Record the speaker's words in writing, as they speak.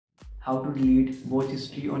How to delete watch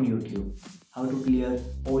history on YouTube. How to clear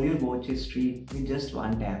all your watch history with just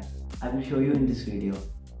one tap. I will show you in this video.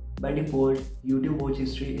 By default, YouTube watch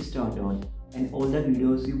history is turned on and all the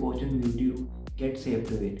videos you watch on YouTube get saved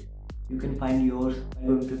to it. You can find yours by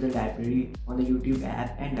going to the library on the YouTube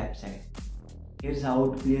app and website. Here's how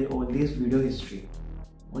to clear all this video history.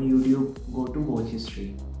 On YouTube, go to watch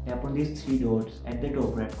history. Tap on these three dots at the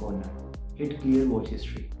top right corner. Hit clear watch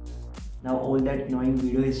history. Now all that annoying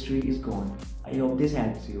video history is gone. I hope this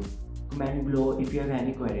helps you. Comment below if you have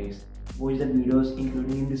any queries. Watch the videos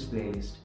including in this playlist.